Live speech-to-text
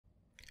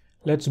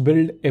Let's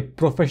build a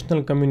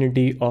professional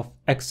community of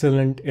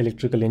excellent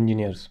electrical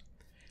engineers.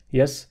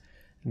 Yes,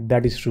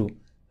 that is true.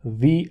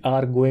 We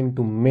are going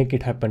to make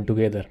it happen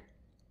together.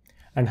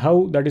 And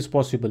how that is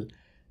possible?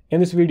 In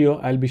this video,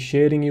 I'll be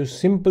sharing you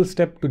simple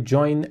steps to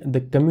join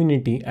the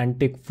community and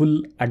take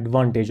full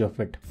advantage of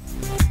it.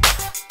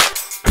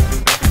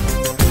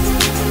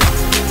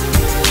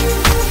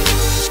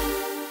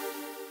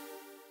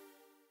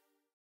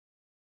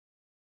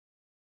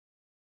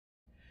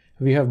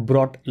 We have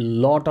brought a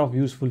lot of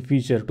useful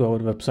features to our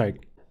website.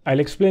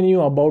 I'll explain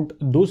you about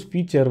those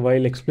features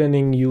while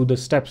explaining you the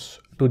steps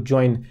to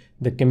join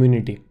the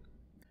community.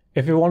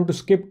 If you want to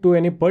skip to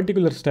any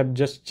particular step,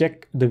 just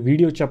check the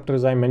video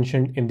chapters I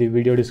mentioned in the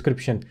video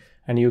description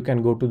and you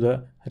can go to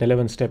the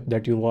relevant step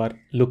that you are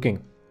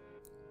looking.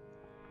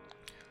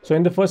 So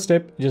in the first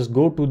step, just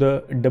go to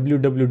the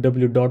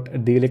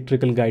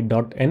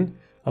www.TheElectricalGuy.in,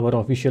 our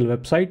official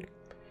website.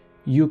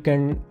 You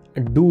can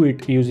do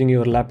it using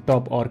your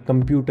laptop or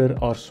computer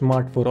or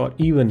smartphone or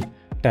even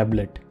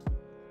tablet.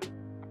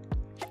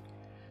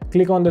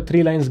 Click on the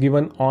three lines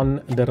given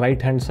on the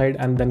right hand side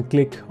and then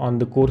click on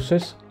the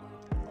courses.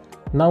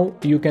 Now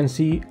you can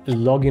see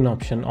login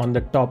option on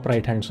the top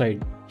right hand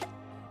side.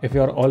 If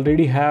you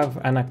already have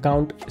an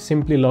account,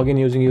 simply log in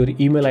using your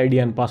email ID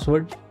and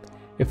password.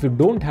 If you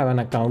don't have an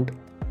account,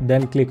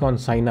 then click on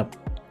sign up.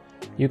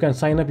 You can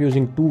sign up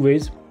using two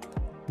ways.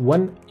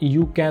 One,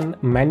 you can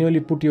manually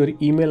put your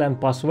email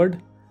and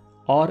password,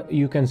 or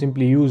you can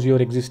simply use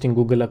your existing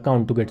Google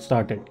account to get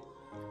started.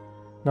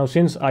 Now,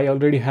 since I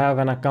already have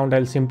an account,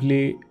 I'll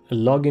simply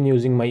log in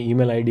using my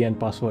email ID and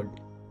password.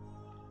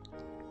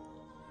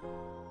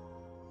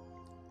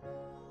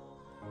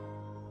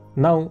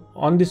 Now,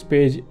 on this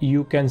page,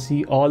 you can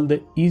see all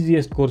the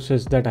easiest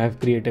courses that I have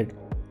created.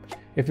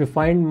 If you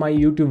find my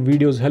YouTube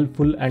videos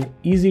helpful and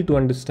easy to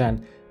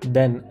understand,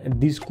 then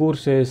these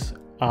courses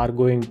are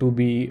going to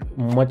be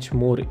much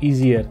more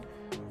easier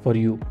for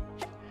you.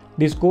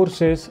 These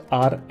courses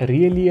are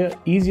really the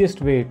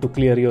easiest way to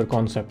clear your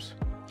concepts.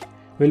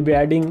 We'll be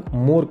adding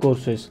more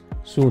courses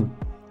soon.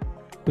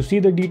 To see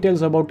the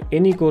details about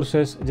any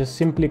courses, just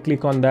simply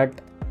click on that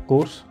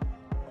course.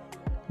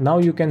 Now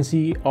you can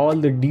see all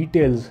the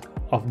details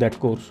of that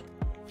course.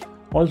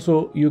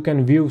 Also, you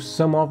can view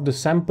some of the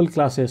sample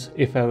classes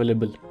if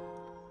available.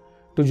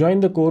 To join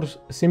the course,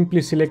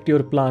 simply select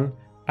your plan.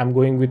 I'm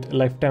going with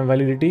lifetime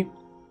validity.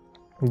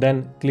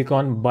 Then click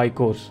on buy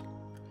course.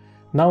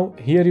 Now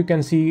here you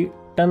can see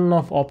ton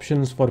of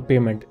options for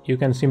payment. You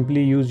can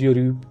simply use your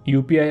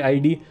UPI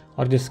ID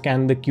or just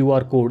scan the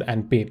QR code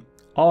and pay.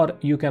 Or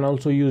you can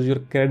also use your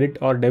credit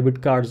or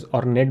debit cards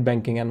or net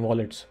banking and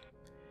wallets.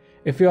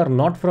 If you are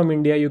not from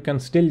India, you can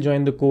still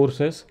join the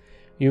courses.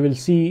 You will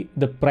see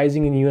the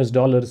pricing in US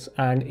dollars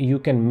and you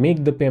can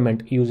make the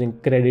payment using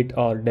credit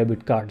or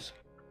debit cards.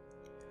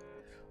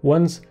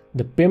 Once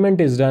the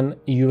payment is done,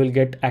 you will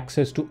get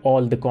access to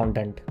all the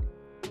content.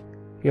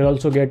 You'll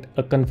also get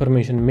a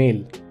confirmation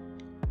mail.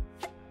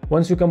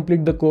 Once you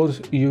complete the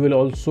course, you will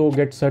also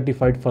get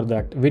certified for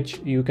that, which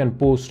you can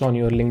post on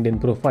your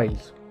LinkedIn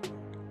profiles.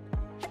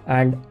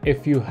 And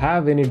if you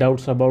have any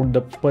doubts about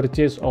the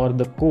purchase or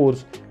the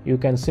course, you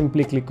can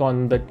simply click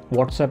on the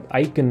WhatsApp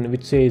icon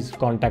which says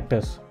contact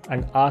us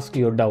and ask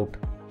your doubt.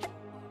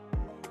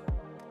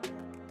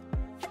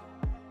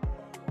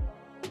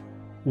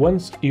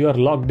 Once you are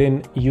logged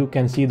in, you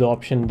can see the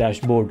option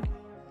dashboard.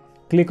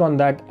 Click on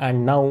that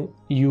and now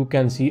you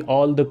can see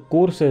all the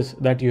courses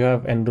that you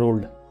have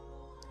enrolled.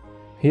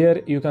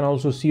 Here you can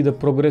also see the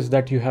progress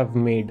that you have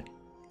made.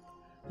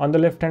 On the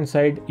left hand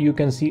side, you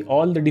can see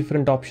all the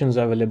different options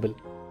available.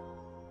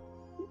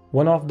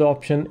 One of the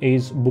option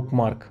is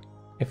bookmark.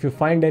 If you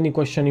find any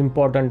question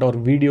important or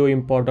video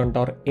important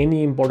or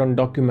any important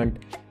document,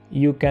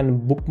 you can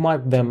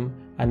bookmark them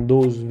and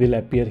those will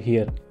appear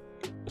here,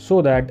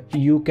 so that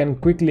you can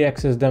quickly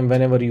access them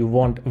whenever you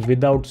want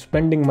without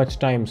spending much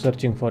time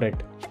searching for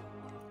it.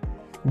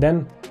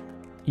 Then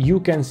you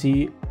can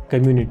see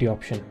community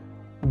option.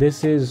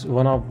 This is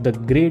one of the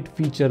great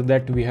features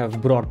that we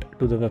have brought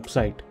to the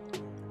website.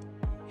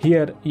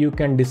 Here you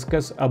can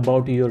discuss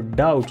about your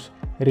doubts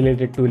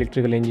related to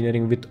electrical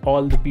engineering with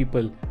all the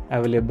people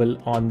available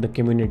on the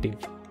community.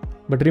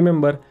 But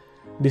remember,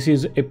 this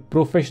is a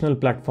professional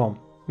platform.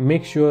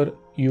 Make sure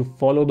you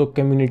follow the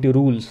community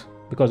rules,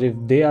 because if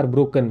they are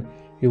broken,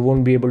 you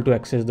won't be able to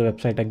access the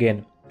website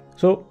again.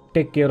 So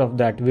take care of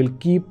that. We'll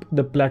keep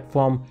the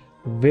platform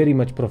very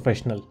much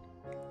professional.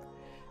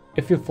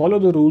 If you follow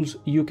the rules,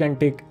 you can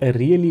take a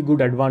really good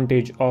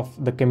advantage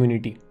of the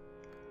community.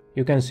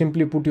 You can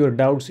simply put your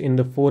doubts in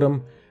the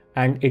forum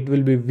and it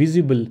will be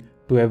visible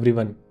to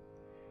everyone.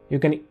 You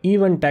can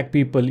even tag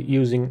people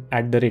using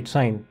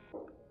 @sign.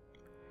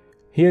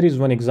 Here is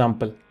one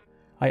example.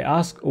 I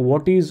asked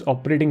what is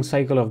operating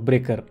cycle of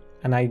breaker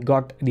and I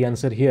got the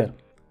answer here.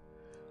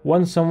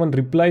 Once someone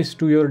replies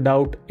to your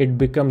doubt, it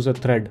becomes a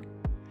thread.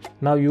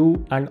 Now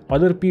you and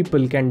other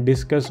people can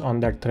discuss on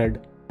that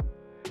thread.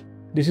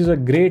 This is a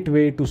great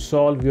way to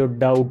solve your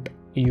doubt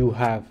you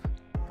have.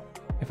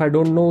 If I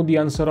don't know the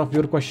answer of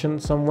your question,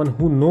 someone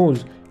who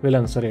knows will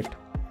answer it.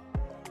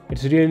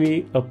 It's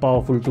really a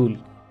powerful tool.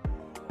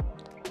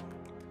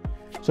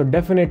 So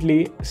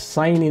definitely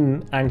sign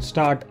in and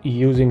start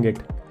using it.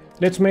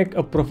 Let's make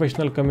a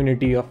professional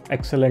community of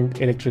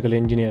excellent electrical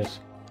engineers.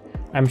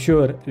 I'm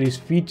sure this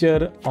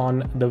feature on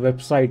the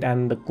website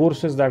and the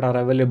courses that are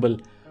available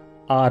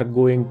are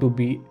going to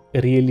be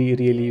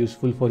really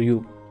useful for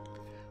you.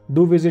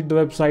 Do visit the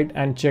website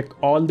and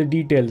check all the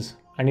details,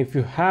 and if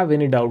you have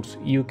any doubts,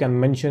 you can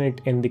mention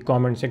it in the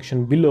comment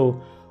section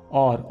below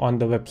or on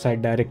the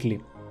website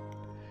directly.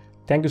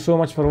 Thank you so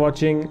much for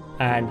watching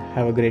and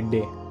have a great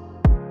day.